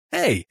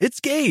Hey, it's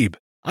Gabe.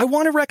 I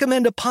want to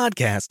recommend a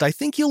podcast I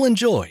think you'll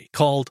enjoy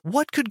called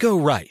What Could Go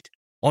Right.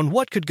 On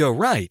What Could Go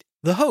Right,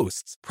 the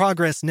hosts,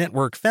 Progress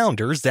Network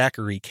founder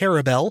Zachary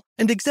Karabell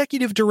and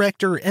executive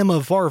director Emma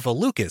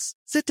Varva-Lucas,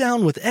 sit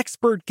down with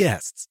expert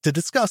guests to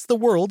discuss the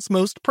world's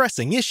most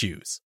pressing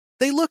issues.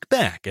 They look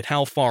back at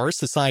how far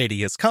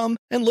society has come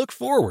and look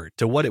forward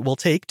to what it will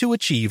take to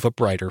achieve a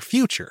brighter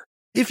future.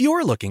 If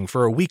you're looking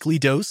for a weekly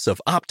dose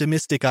of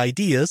optimistic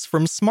ideas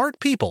from smart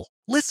people,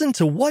 listen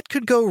to What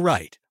Could Go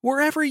Right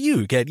wherever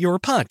you get your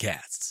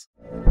podcasts.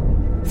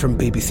 From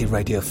BBC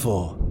Radio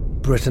 4,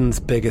 Britain's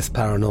biggest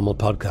paranormal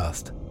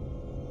podcast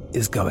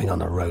is going on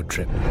a road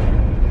trip.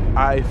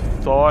 I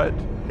thought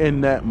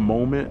in that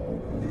moment,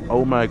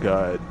 oh my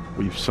God,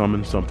 we've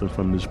summoned something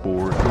from this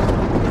board.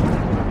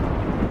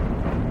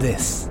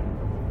 This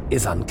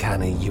is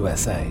Uncanny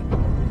USA.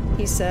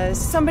 He says,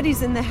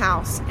 somebody's in the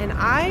house, and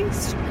I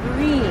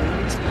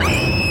screamed.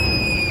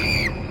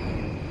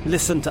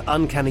 Listen to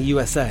Uncanny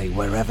USA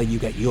wherever you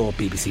get your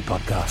BBC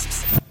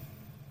podcasts,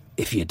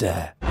 if you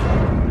dare.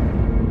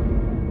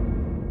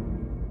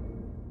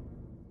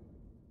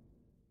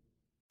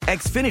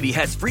 Xfinity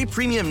has free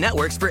premium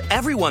networks for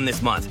everyone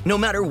this month, no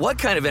matter what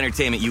kind of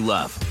entertainment you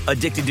love.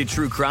 Addicted to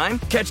true crime?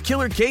 Catch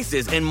killer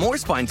cases and more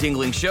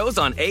spine-tingling shows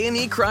on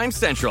A&E Crime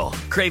Central.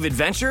 Crave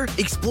adventure?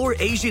 Explore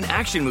Asian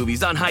action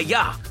movies on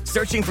Hi-YAH.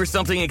 Searching for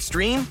something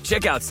extreme?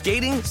 Check out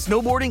skating,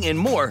 snowboarding, and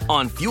more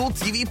on Fuel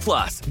TV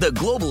Plus, the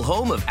global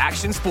home of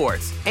action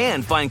sports.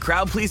 And find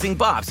crowd-pleasing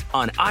bops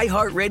on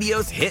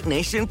iHeartRadio's Hit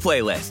Nation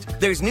playlist.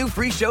 There's new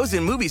free shows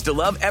and movies to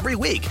love every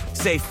week.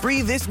 Say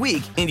free this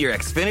week in your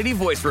Xfinity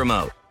voice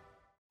remote.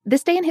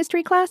 This Day in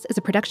History class is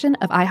a production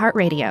of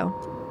iHeartRadio.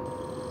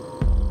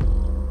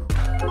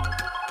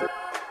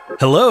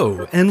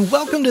 Hello, and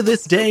welcome to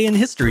This Day in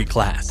History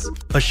class,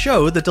 a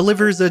show that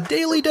delivers a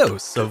daily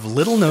dose of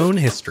little-known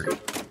history.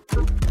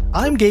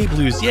 I'm Gabe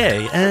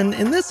Luzier, and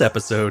in this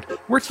episode,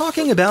 we're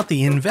talking about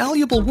the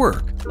invaluable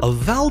work of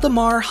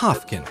Valdemar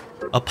Haffkine,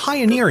 a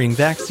pioneering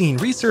vaccine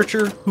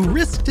researcher who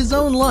risked his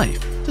own life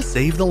to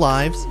save the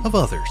lives of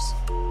others.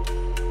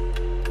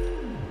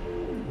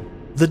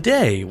 The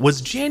day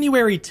was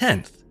January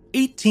 10th,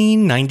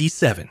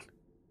 1897.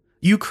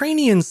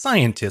 Ukrainian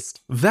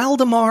scientist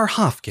Valdemar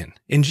Haffkine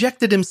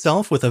injected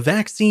himself with a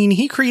vaccine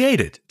he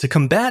created to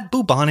combat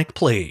bubonic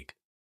plague.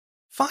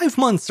 5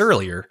 months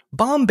earlier,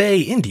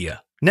 Bombay,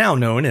 India, now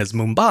known as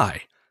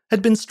Mumbai,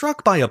 had been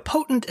struck by a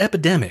potent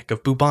epidemic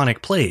of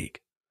bubonic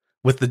plague.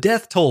 With the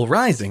death toll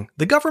rising,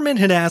 the government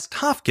had asked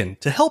Haffkine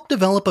to help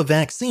develop a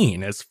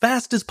vaccine as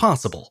fast as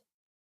possible.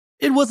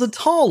 It was a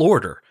tall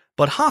order,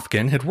 but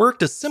Haffkine had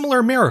worked a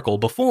similar miracle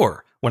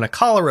before, when a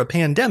cholera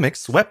pandemic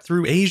swept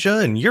through Asia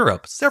and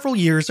Europe several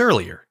years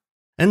earlier.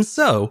 And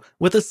so,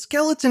 with a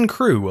skeleton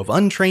crew of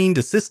untrained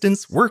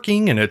assistants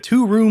working in a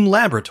 2-room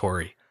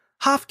laboratory,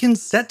 Haffkine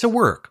set to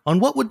work on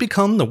what would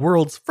become the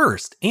world's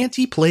first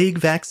anti-plague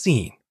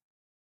vaccine.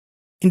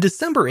 In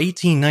December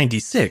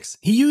 1896,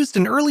 he used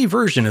an early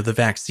version of the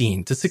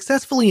vaccine to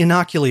successfully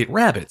inoculate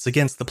rabbits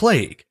against the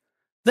plague.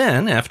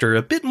 Then, after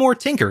a bit more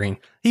tinkering,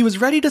 he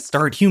was ready to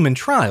start human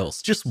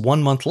trials just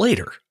 1 month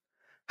later.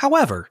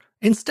 However,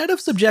 instead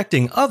of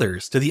subjecting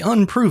others to the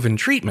unproven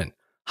treatment,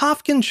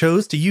 Haffkine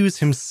chose to use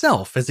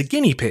himself as a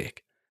guinea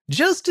pig,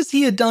 just as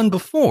he had done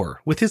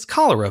before with his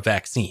cholera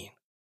vaccine.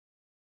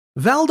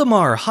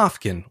 Valdemar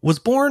Haffkine was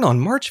born on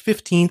March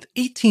 15,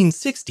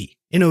 1860,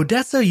 in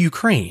Odessa,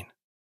 Ukraine.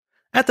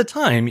 At the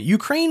time,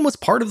 Ukraine was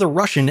part of the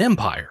Russian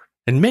Empire,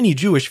 and many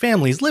Jewish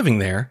families living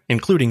there,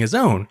 including his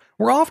own,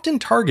 were often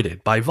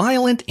targeted by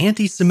violent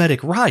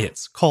anti-Semitic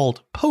riots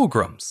called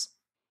pogroms.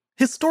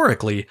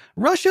 Historically,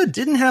 Russia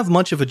didn't have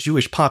much of a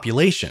Jewish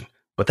population,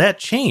 but that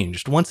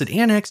changed once it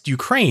annexed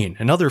Ukraine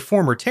and other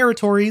former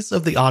territories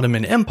of the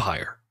Ottoman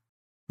Empire.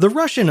 The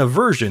Russian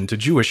aversion to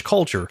Jewish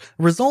culture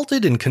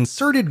resulted in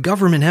concerted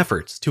government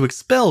efforts to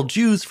expel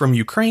Jews from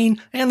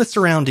Ukraine and the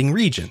surrounding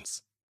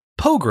regions.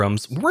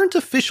 Pogroms weren't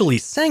officially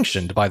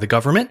sanctioned by the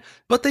government,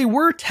 but they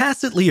were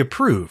tacitly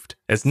approved,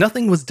 as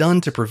nothing was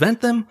done to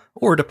prevent them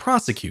or to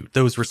prosecute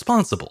those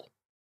responsible.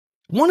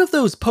 One of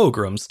those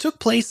pogroms took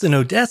place in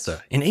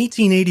Odessa in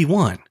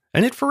 1881,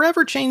 and it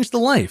forever changed the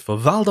life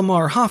of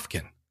Valdemar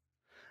Haffkine.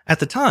 At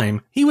the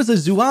time, he was a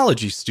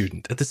zoology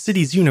student at the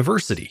city's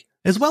university,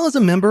 as well as a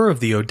member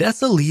of the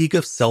Odessa League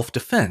of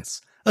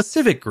Self-Defense, a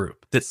civic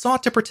group that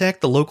sought to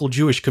protect the local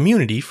Jewish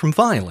community from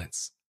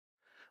violence.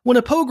 When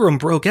a pogrom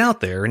broke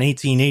out there in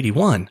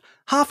 1881,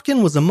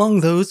 Haffkine was among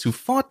those who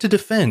fought to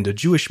defend a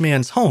Jewish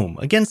man's home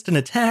against an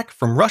attack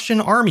from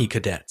Russian army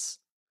cadets.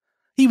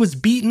 He was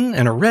beaten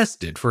and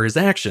arrested for his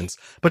actions,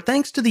 but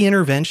thanks to the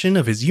intervention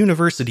of his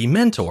university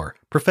mentor,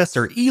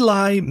 Professor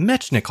Eli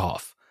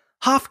Mechnikov,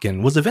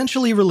 Haffkine was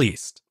eventually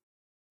released.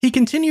 He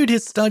continued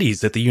his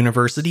studies at the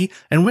university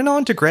and went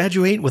on to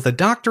graduate with a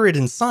doctorate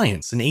in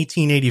science in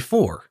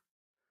 1884.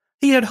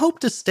 He had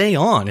hoped to stay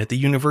on at the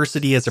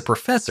university as a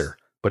professor,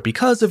 but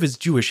because of his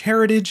Jewish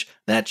heritage,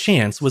 that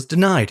chance was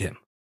denied him.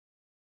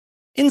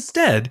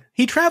 Instead,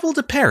 he traveled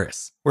to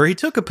Paris, where he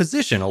took a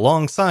position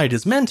alongside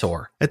his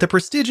mentor at the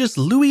prestigious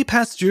Louis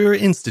Pasteur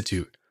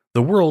Institute,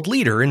 the world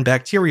leader in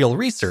bacterial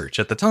research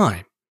at the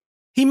time.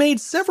 He made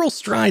several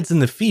strides in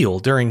the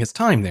field during his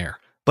time there,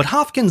 but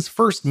Hopkins'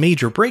 first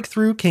major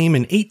breakthrough came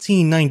in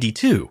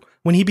 1892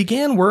 when he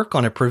began work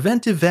on a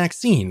preventive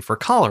vaccine for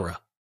cholera.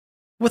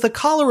 With a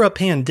cholera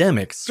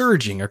pandemic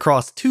surging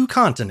across 2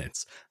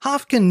 continents,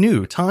 Hopkins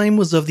knew time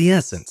was of the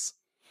essence.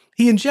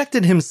 He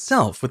injected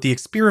himself with the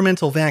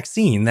experimental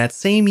vaccine that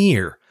same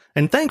year,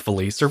 and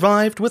thankfully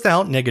survived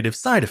without negative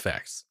side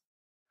effects.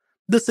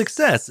 The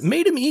success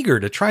made him eager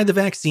to try the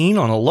vaccine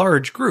on a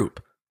large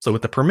group, so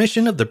with the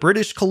permission of the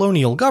British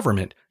colonial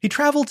government, he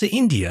traveled to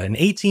India in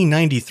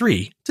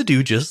 1893 to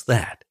do just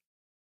that.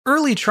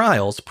 Early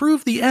trials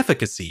proved the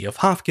efficacy of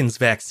Hopkins'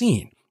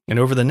 vaccine, and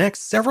over the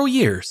next several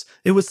years,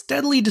 it was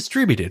steadily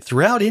distributed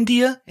throughout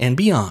India and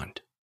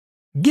beyond.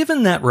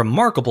 Given that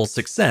remarkable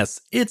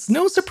success, it's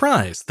no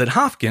surprise that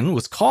Hopkins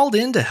was called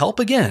in to help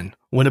again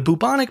when a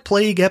bubonic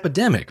plague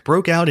epidemic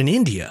broke out in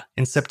India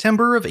in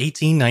September of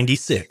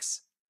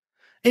 1896.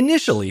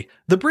 Initially,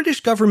 the British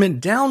government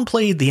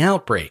downplayed the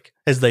outbreak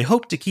as they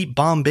hoped to keep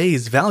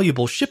Bombay's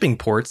valuable shipping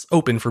ports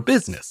open for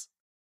business.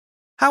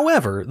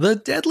 However, the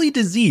deadly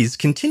disease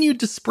continued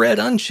to spread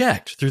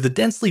unchecked through the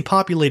densely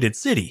populated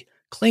city,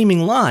 claiming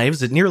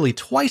lives at nearly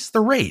twice the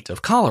rate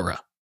of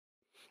cholera.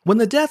 When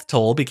the death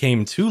toll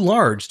became too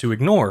large to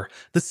ignore,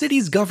 the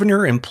city's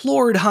governor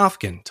implored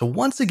Hopkins to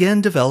once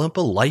again develop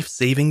a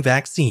life-saving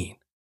vaccine.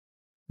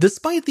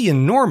 Despite the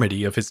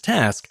enormity of his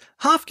task,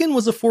 Hopkins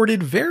was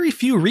afforded very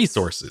few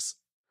resources.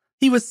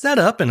 He was set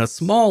up in a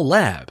small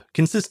lab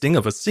consisting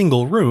of a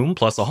single room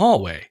plus a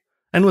hallway,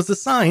 and was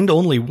assigned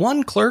only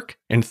 1 clerk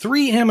and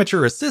 3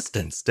 amateur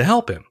assistants to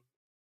help him.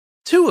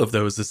 2 of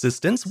those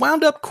assistants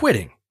wound up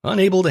quitting,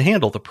 unable to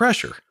handle the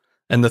pressure,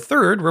 and the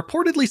third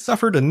reportedly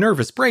suffered a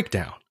nervous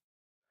breakdown.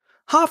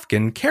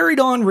 Hopkins carried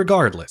on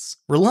regardless,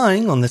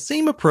 relying on the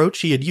same approach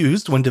he had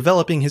used when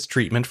developing his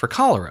treatment for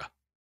cholera.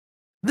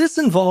 This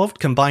involved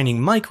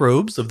combining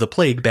microbes of the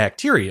plague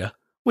bacteria,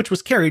 which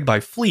was carried by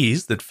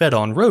fleas that fed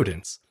on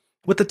rodents,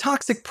 with the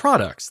toxic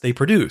products they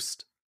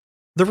produced.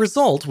 The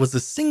result was a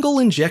single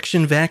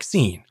injection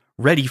vaccine,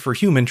 ready for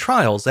human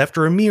trials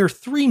after a mere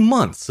 3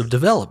 months of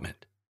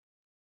development.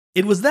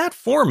 It was that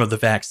form of the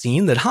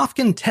vaccine that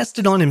Hopkins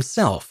tested on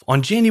himself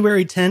on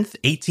January 10,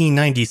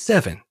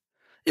 1897.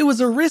 It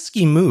was a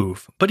risky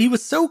move, but he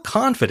was so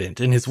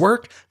confident in his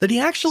work that he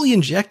actually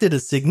injected a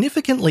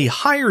significantly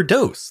higher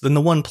dose than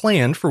the one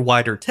planned for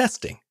wider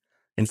testing.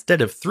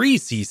 Instead of 3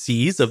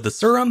 cc's of the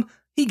serum,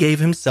 he gave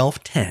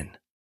himself 10.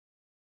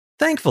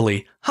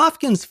 Thankfully,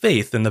 Hopkins'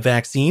 faith in the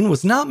vaccine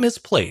was not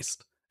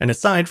misplaced, and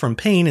aside from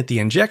pain at the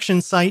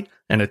injection site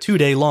and a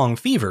 2-day-long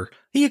fever,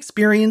 he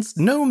experienced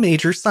no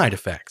major side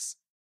effects.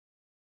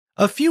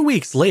 A few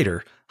weeks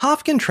later,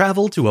 Hopkins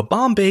traveled to a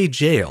Bombay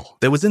jail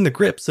that was in the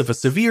grips of a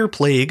severe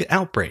plague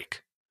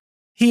outbreak.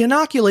 He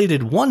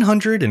inoculated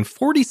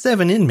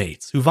 147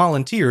 inmates who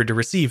volunteered to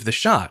receive the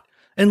shot,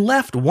 and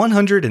left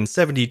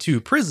 172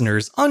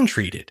 prisoners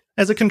untreated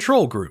as a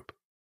control group.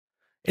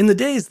 In the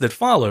days that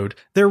followed,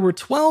 there were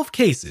 12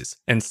 cases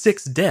and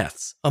 6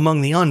 deaths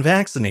among the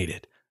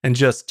unvaccinated, and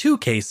just 2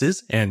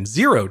 cases and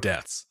 0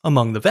 deaths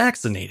among the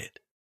vaccinated.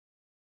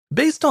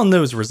 Based on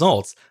those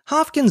results,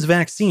 Hopkins'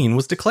 vaccine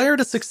was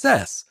declared a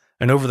success,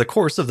 and over the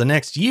course of the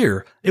next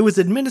year, it was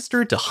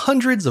administered to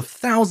hundreds of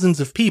thousands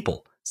of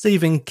people,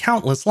 saving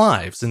countless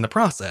lives in the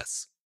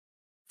process.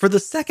 For the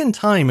second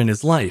time in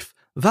his life,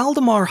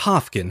 Valdemar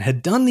Hopkins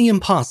had done the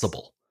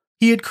impossible.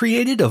 He had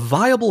created a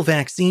viable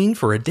vaccine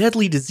for a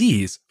deadly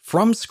disease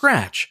from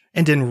scratch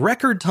and in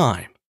record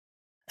time.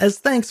 As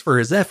thanks for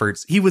his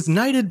efforts, he was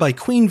knighted by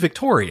Queen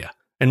Victoria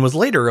and was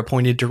later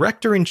appointed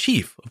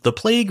Director-in-Chief of the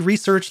Plague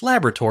Research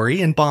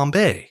Laboratory in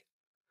Bombay.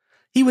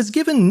 He was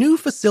given new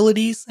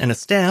facilities and a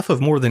staff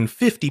of more than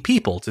 50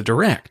 people to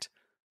direct,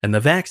 and the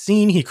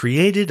vaccine he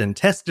created and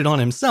tested on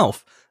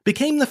himself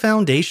became the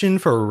foundation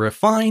for a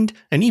refined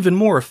and even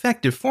more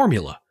effective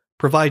formula,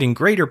 providing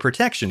greater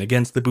protection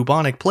against the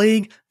bubonic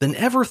plague than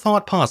ever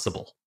thought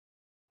possible.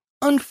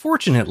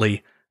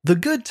 Unfortunately, the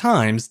good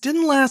times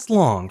didn't last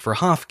long for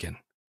Hopkins.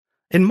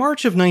 In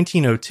March of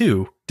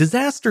 1902,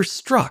 disaster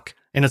struck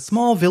in a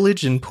small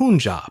village in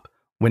Punjab,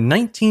 when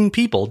 19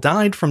 people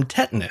died from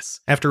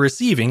tetanus after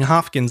receiving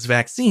Hopkins'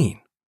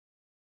 vaccine.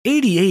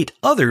 88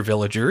 other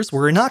villagers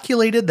were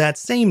inoculated that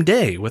same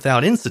day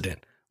without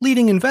incident,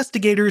 leading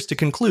investigators to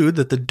conclude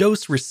that the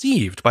dose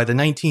received by the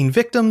 19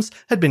 victims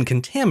had been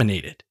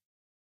contaminated.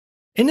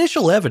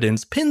 Initial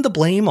evidence pinned the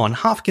blame on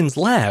Hopkins'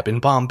 lab in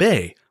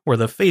Bombay, where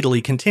the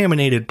fatally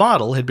contaminated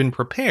bottle had been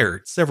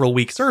prepared several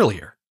weeks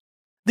earlier.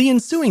 The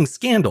ensuing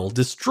scandal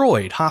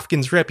destroyed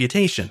Hopkins'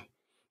 reputation.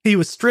 He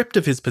was stripped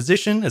of his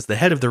position as the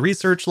head of the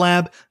research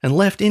lab and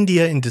left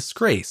India in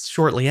disgrace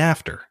shortly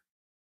after.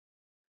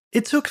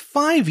 It took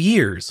 5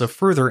 years of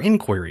further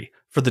inquiry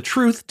for the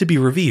truth to be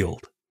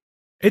revealed.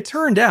 It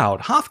turned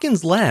out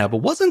Hopkins' lab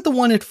wasn't the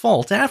one at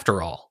fault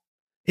after all.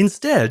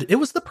 Instead, it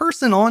was the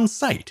person on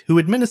site who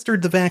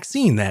administered the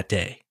vaccine that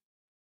day.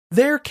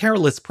 Their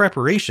careless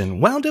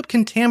preparation wound up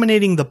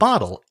contaminating the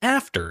bottle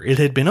after it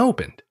had been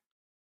opened.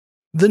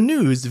 The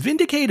news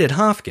vindicated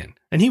Haffkine,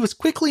 and he was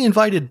quickly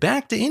invited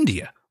back to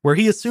India, where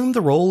he assumed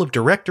the role of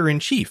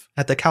director-in-chief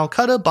at the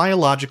Calcutta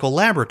Biological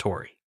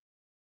Laboratory.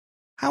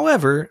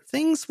 However,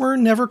 things were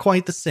never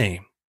quite the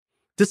same.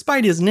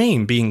 Despite his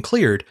name being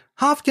cleared,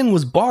 Haffkine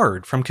was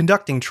barred from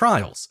conducting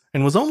trials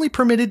and was only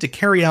permitted to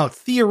carry out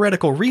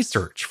theoretical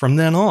research from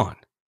then on.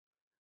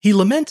 He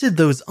lamented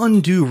those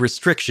undue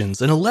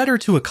restrictions in a letter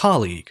to a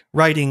colleague,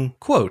 writing,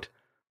 quote,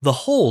 "The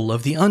whole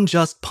of the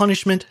unjust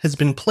punishment has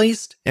been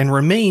placed and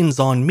remains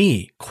on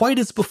me quite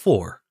as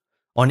before.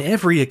 On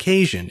every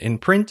occasion, in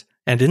print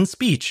and in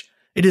speech,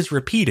 it is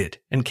repeated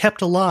and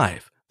kept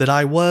alive that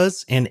I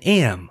was and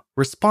am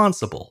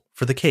responsible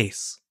for the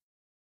case."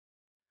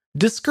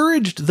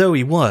 Discouraged though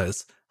he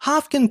was,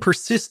 Haffkine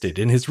persisted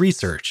in his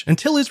research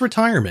until his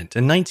retirement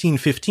in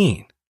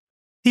 1915.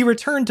 He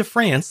returned to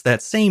France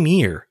that same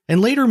year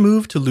and later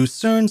moved to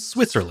Lucerne,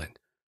 Switzerland,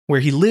 where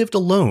he lived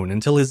alone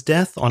until his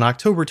death on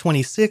October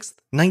 26,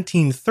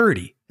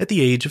 1930, at the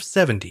age of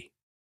 70.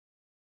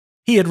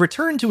 He had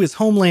returned to his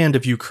homeland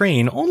of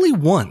Ukraine only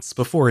once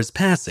before his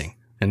passing,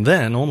 and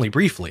then only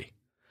briefly.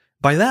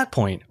 By that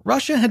point,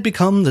 Russia had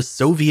become the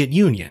Soviet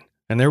Union,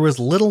 and there was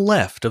little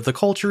left of the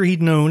culture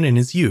he'd known in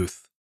his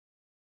youth.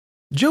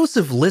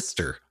 Joseph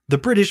Lister, the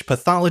British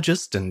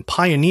pathologist and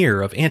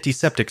pioneer of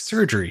antiseptic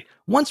surgery,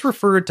 once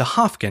referred to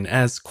Haffkine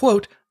as,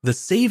 quote, "the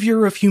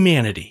savior of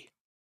humanity."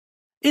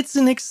 It's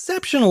an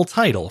exceptional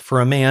title for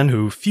a man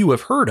who few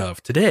have heard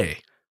of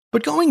today,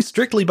 but going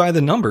strictly by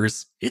the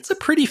numbers, it's a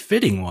pretty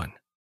fitting one.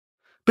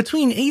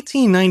 Between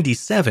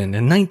 1897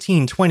 and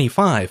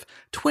 1925,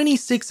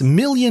 26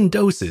 million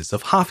doses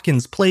of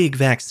Haffkine's plague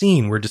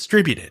vaccine were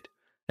distributed,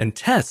 and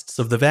tests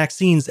of the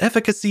vaccine's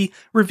efficacy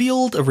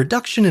revealed a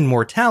reduction in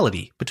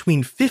mortality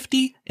between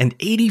 50 and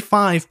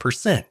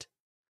 85%.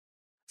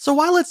 So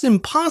while it's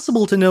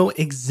impossible to know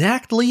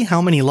exactly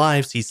how many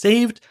lives he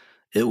saved,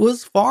 it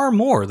was far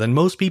more than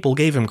most people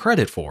gave him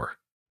credit for.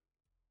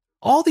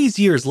 All these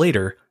years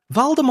later,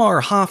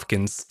 Valdemar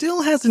Haffkine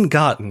still hasn't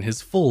gotten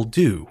his full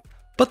due,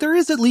 but there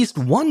is at least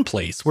one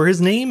place where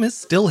his name is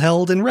still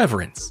held in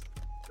reverence.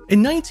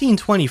 In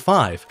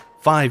 1925,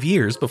 5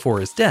 years before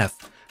his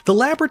death, the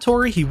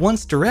laboratory he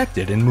once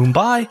directed in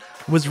Mumbai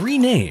was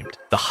renamed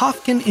the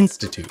Haffkine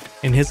Institute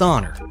in his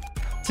honor.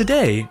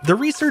 Today, the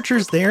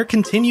researchers there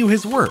continue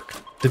his work,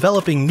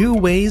 developing new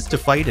ways to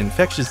fight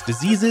infectious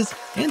diseases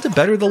and to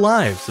better the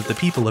lives of the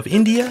people of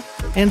India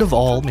and of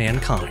all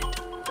mankind.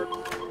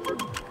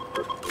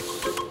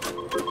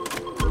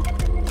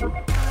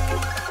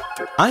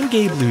 I'm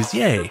Gabe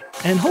Luzier,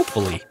 and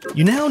hopefully,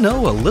 you now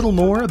know a little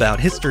more about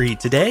history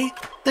today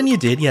than you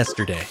did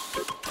yesterday.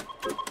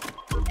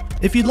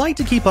 If you'd like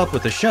to keep up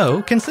with the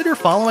show, consider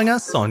following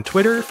us on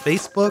Twitter,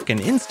 Facebook, and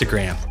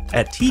Instagram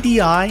at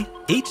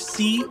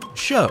TDIHC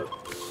Show.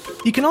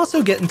 You can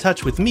also get in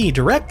touch with me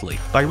directly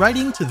by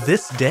writing to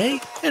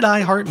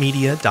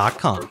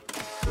thisday@iheartmedia.com.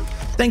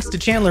 Thanks to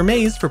Chandler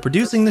Mays for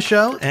producing the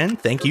show,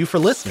 and thank you for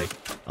listening.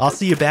 I'll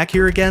see you back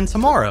here again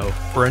tomorrow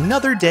for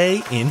another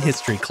day in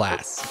history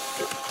class.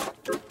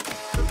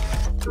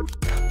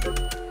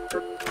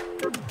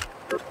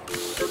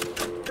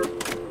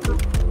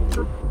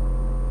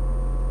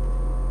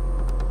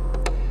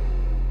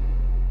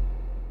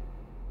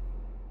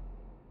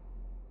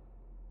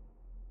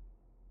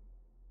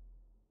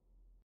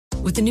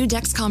 With the new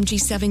Dexcom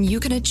G7, you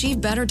can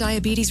achieve better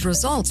diabetes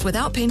results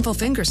without painful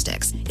finger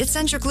sticks. It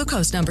sends your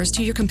glucose numbers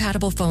to your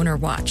compatible phone or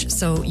watch,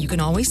 so you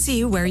can always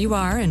see where you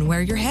are and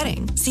where you're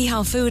heading. See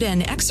how food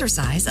and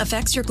exercise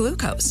affects your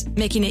glucose,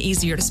 making it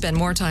easier to spend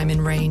more time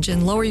in range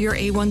and lower your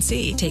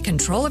A1C. Take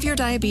control of your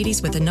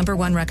diabetes with the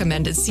 #1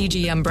 recommended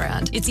CGM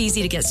brand. It's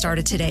easy to get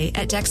started today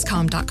at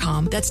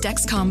Dexcom.com. That's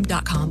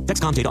Dexcom.com.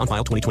 Dexcom data on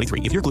file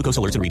 2023. If your glucose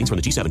alerts and readings from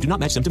the G7 do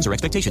not match symptoms or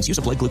expectations, use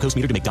a blood glucose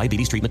meter to make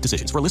diabetes treatment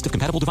decisions. For a list of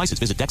compatible devices,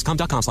 visit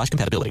Dexcom.com/compatibility.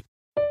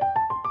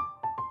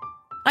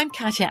 I'm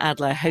Katya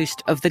Adler,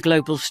 host of The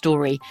Global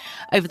Story.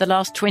 Over the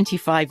last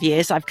 25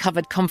 years, I've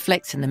covered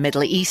conflicts in the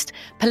Middle East,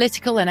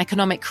 political and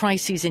economic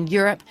crises in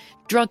Europe,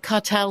 drug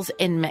cartels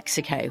in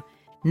Mexico.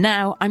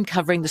 Now I'm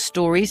covering the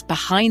stories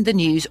behind the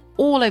news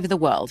all over the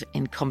world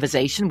in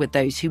conversation with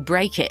those who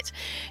break it.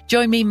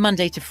 Join me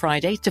Monday to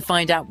Friday to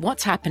find out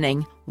what's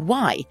happening,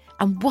 why,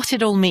 and what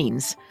it all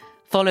means.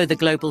 Follow The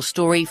Global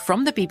Story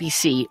from the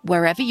BBC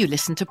wherever you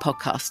listen to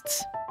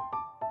podcasts.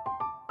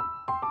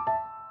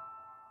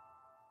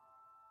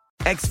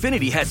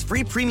 Xfinity has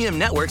free premium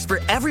networks for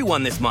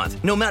everyone this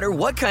month, no matter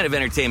what kind of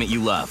entertainment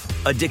you love.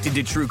 Addicted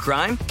to true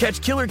crime?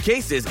 Catch killer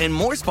cases and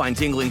more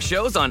spine-tingling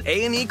shows on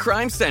A&E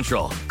Crime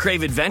Central.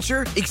 Crave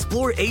adventure?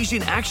 Explore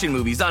Asian action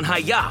movies on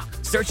Hi-YAH.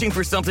 Searching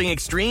for something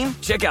extreme?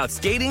 Check out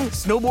skating,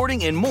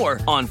 snowboarding, and more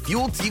on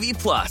Fuel TV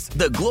Plus,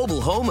 the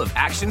global home of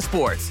action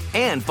sports.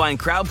 And find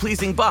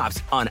crowd-pleasing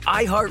bops on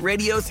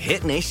iHeartRadio's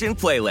Hit Nation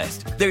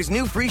playlist. There's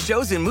new free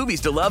shows and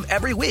movies to love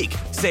every week.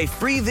 Say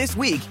free this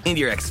week in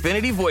your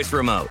Xfinity voice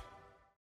remote.